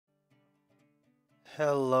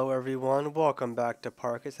Hello everyone, welcome back to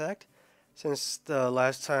Parkitect. Since the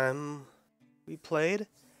last time we played,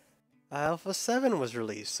 Alpha 7 was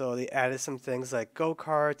released, so they added some things like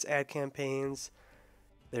go-karts, ad campaigns,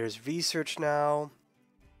 there's research now,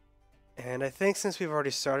 and I think since we've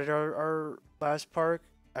already started our last park,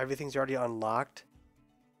 everything's already unlocked,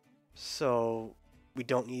 so we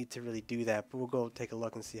don't need to really do that, but we'll go take a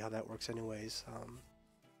look and see how that works anyways.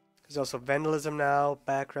 There's also vandalism now,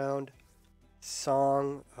 background,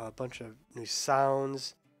 song, a bunch of new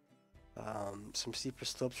sounds, some steeper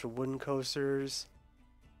slopes for wooden coasters,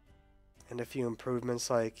 and a few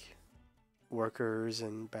improvements like workers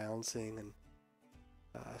and balancing and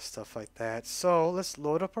stuff like that. So let's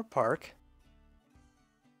load up our park.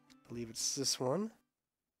 I believe it's this one.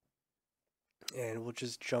 And we'll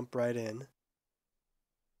just jump right in.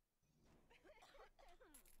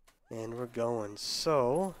 And we're going.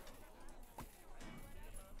 So,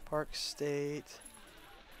 Park State.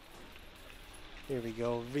 Here we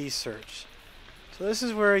go. Research. So this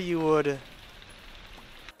is where you would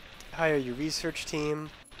hire your research team.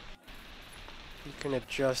 You can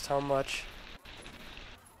adjust how much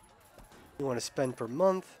you want to spend per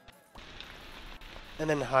month. And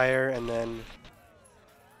then hire, and then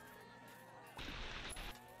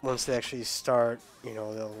once they actually start, you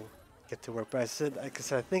know, they'll get to work. But like I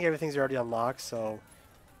said, I think everything's already unlocked, so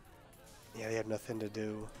yeah, they have nothing to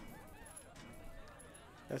do.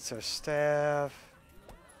 That's our staff.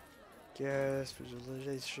 Guest,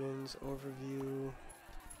 visualizations, overview.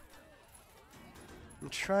 I'm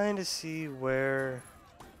trying to see where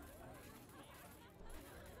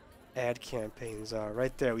ad campaigns are.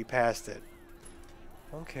 Right there, we passed it.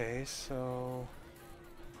 Okay, so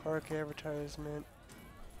park advertisement.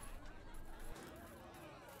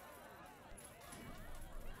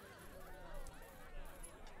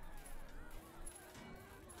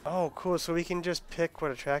 Oh, cool. So we can just pick what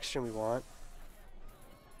attraction we want.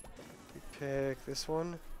 We pick this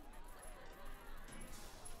one.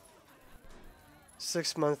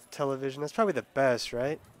 6-month television. That's probably the best,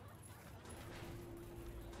 right?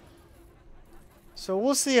 So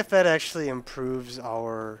we'll see if that actually improves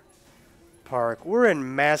our park. We're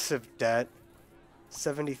in massive debt.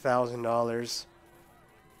 $70,000.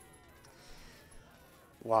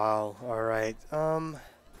 Wow. All right.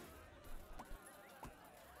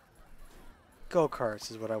 Go-karts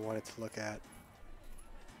is what I wanted to look at.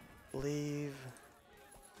 Believe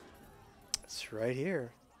it's right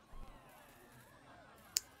here.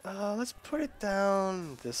 Let's put it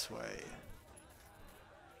down this way.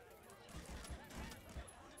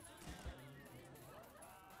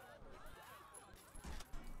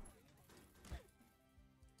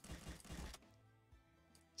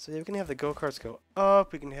 So yeah, we can have the go-karts go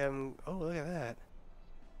up. We can have them. Oh, look at that.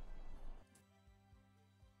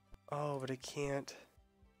 Oh, but I can't.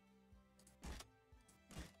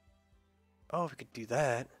 Oh, we could do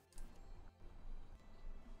that.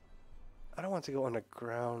 I don't want to go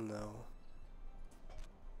underground though.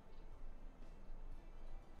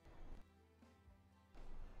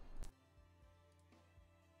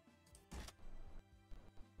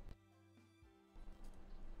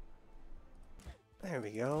 There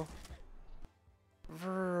we go.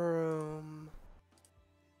 Vroom.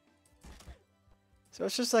 So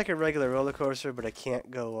it's just like a regular roller coaster, but I can't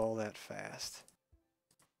go all that fast.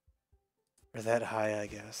 Or that high, I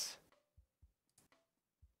guess.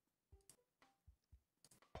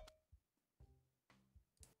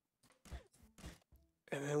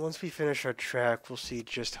 And then once we finish our track, we'll see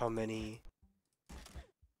just how many...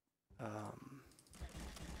 Well,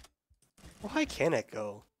 how high can it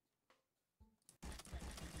go?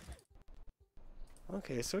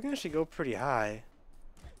 Okay, so we can actually go pretty high.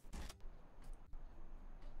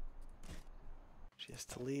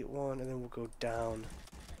 Just delete one, and then we'll go down.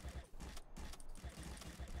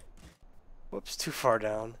 Whoops, too far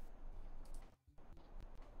down.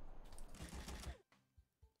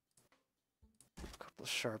 A couple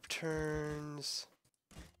sharp turns.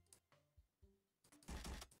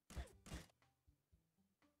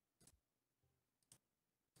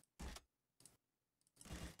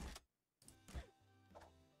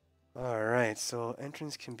 Alright, so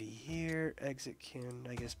entrance can be here, exit can,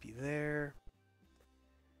 I guess, be there.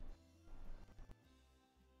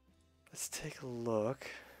 Let's take a look.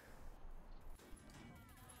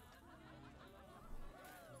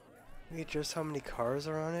 Maybe just how many cars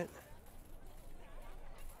are on it?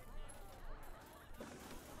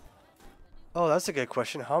 Oh, that's a good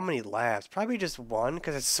question. How many laps? Probably just one,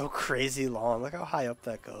 because it's so crazy long. Look how high up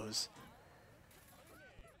that goes.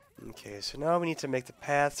 Okay, so now we need to make the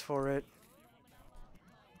paths for it.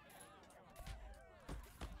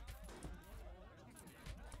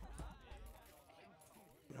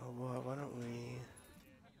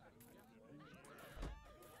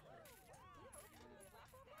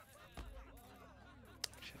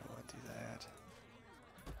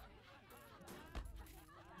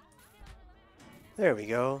 There we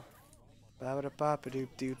go.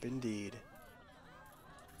 Ba-ba-da-ba-ba-doop-doop, indeed.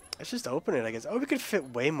 Let's just open it, I guess. Oh, we could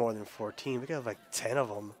fit way more than 14. We could have like 10 of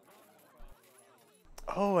them.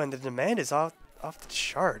 Oh, and the demand is off the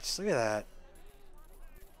charts. Look at that.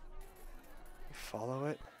 Follow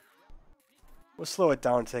it. We'll slow it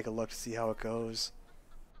down and take a look to see how it goes.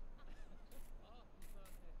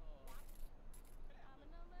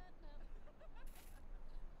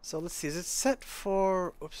 So let's see, is it set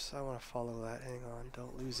for... Oops, I want to follow that. Hang on,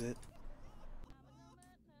 don't lose it.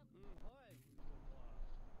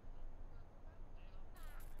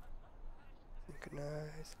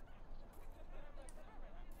 Synchronize.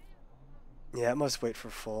 Yeah, it must wait for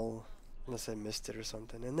full. Unless I missed it or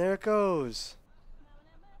something. And there it goes!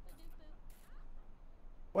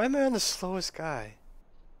 Why am I on the slowest guy?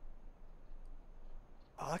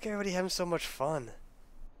 Oh, look at everybody having so much fun.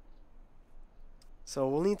 So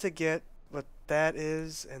we'll need to get what that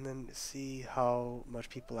is and then see how much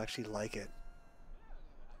people actually like it.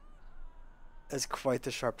 That's quite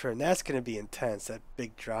the sharp turn. That's going to be intense, that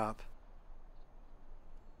big drop.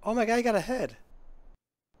 Oh my god, I got ahead.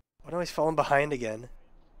 Why am I falling behind again?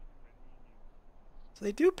 So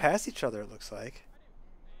they do pass each other, it looks like.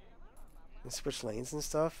 And switch lanes and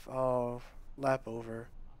stuff. Oh, lap over.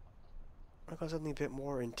 I want something a bit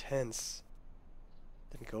more intense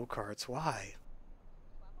than go-karts. Why?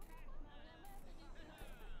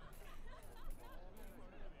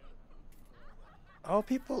 Oh,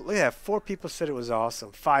 people. Yeah, 4 people said it was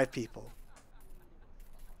awesome. 5 people.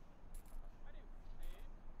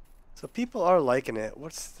 So people are liking it.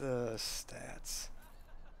 What's the stats?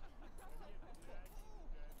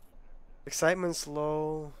 Excitement's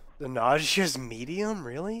low. The nausea's medium?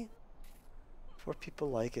 Really? 4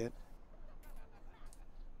 people like it.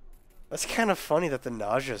 That's kind of funny that the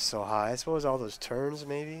nausea's so high. I suppose all those turns,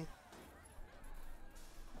 maybe?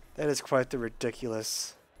 That is quite the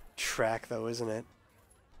ridiculous track, though, isn't it?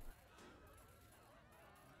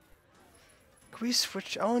 Can we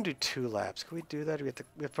switch? I want to do 2 laps. Can we do that? We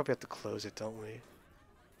probably have to close it, don't we?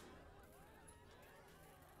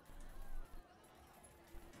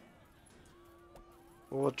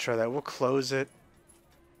 We'll try that. We'll close it.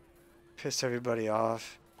 Piss everybody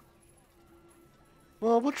off.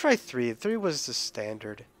 Well, we'll try 3. 3 was the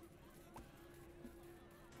standard.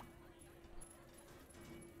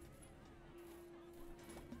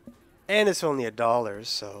 And it's only $1,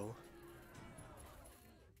 so...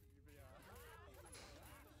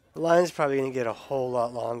 The line's probably going to get a whole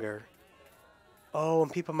lot longer. Oh,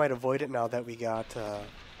 and people might avoid it now that we got...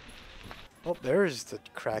 Oh, there's the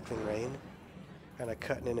crackling rain. Kind of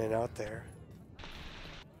cutting in and out there.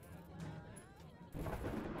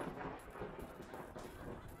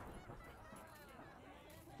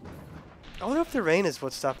 I wonder if the rain is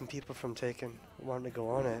what's stopping people from wanting to go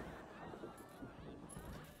on it.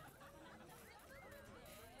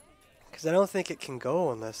 Because I don't think it can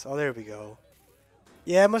go unless... Oh, there we go.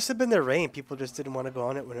 Yeah, it must have been the rain. People just didn't want to go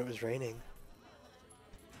on it when it was raining.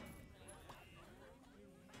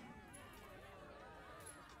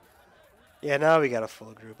 Yeah, now we got a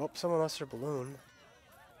full group. Oh, someone lost their balloon.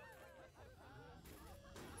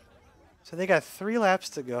 So they got 3 laps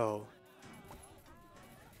to go.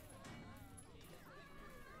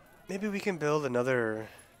 Maybe we can build another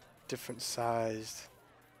different sized...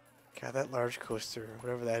 God, that large coaster,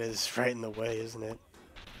 whatever that is, right in the way, isn't it?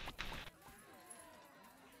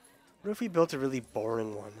 What if we built a really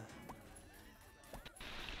boring one?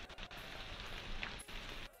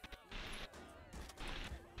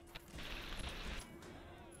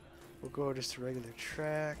 We'll go just a regular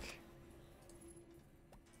track.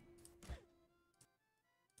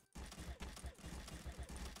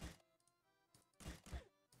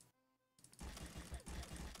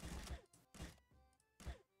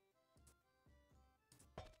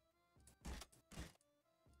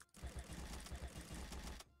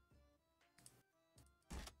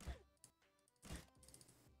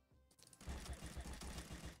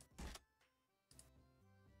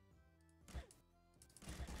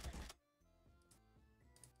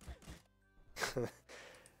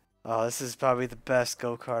 Oh, this is probably the best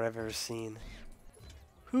go-kart I've ever seen.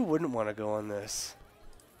 Who wouldn't want to go on this?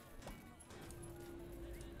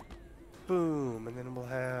 Boom, and then we'll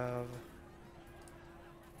have...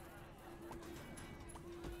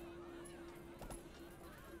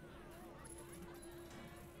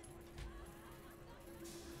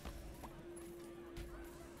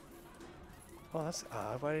 Oh, that's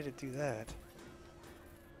odd. Why did it do that?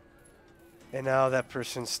 And now that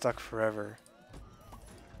person's stuck forever.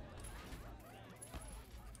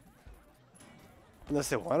 Unless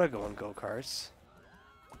they want to go on go-karts.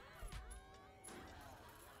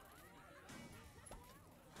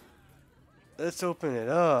 Let's open it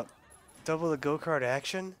up. Double the go-kart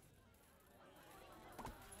action?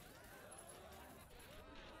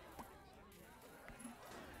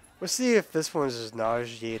 We'll see if this one's as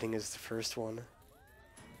nauseating as the first one.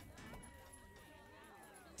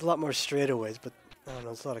 It's a lot more straightaways, but I don't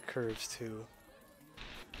know, it's a lot of curves too.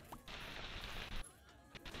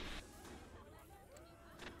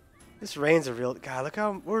 This rain's a real... God, look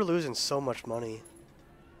how we're losing so much money.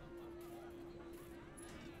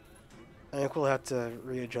 I think we'll have to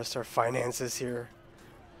readjust our finances here.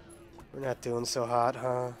 We're not doing so hot,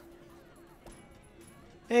 huh?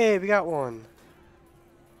 Hey, we got one.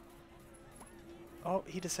 Oh,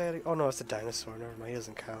 he decided... Oh no, it's a dinosaur. Never mind, he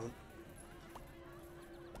doesn't count.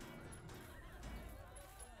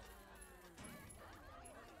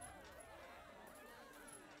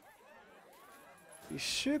 We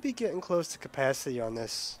should be getting close to capacity on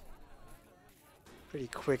this. Pretty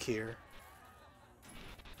quick here.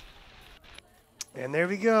 And there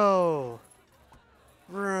we go.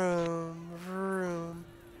 Vroom, vroom.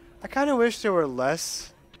 I kind of wish there were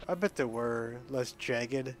less. I bet there were less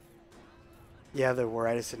jagged. Yeah, there were.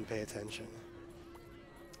 I just didn't pay attention.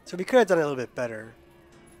 So we could have done it a little bit better.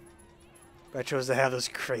 But I chose to have those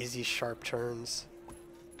crazy sharp turns.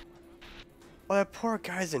 Oh, that poor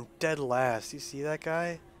guy's in dead last. You see that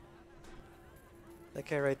guy? That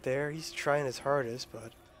guy right there? He's trying his hardest,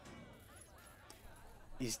 but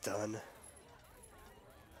he's done.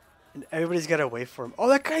 And everybody's got to wait for him. Oh,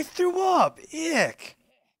 that guy threw up! Ick!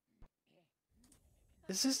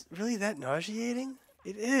 Is this really that nauseating?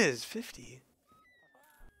 It is, 50.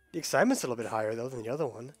 The excitement's a little bit higher, though, than the other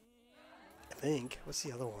one. I think. What's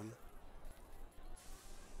the other one?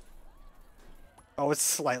 Oh, it's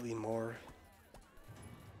slightly more.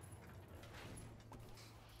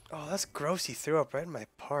 Oh, that's gross. He threw up right in my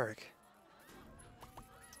park.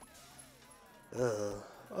 Ugh.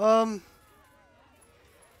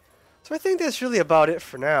 So I think that's really about it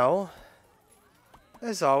for now.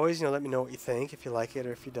 As always, let me know what you think, if you like it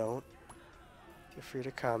or if you don't. Feel free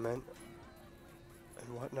to comment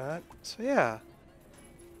and whatnot. So yeah.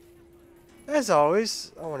 As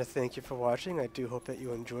always, I want to thank you for watching. I do hope that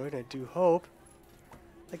you enjoyed. I do hope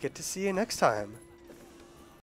I get to see you next time.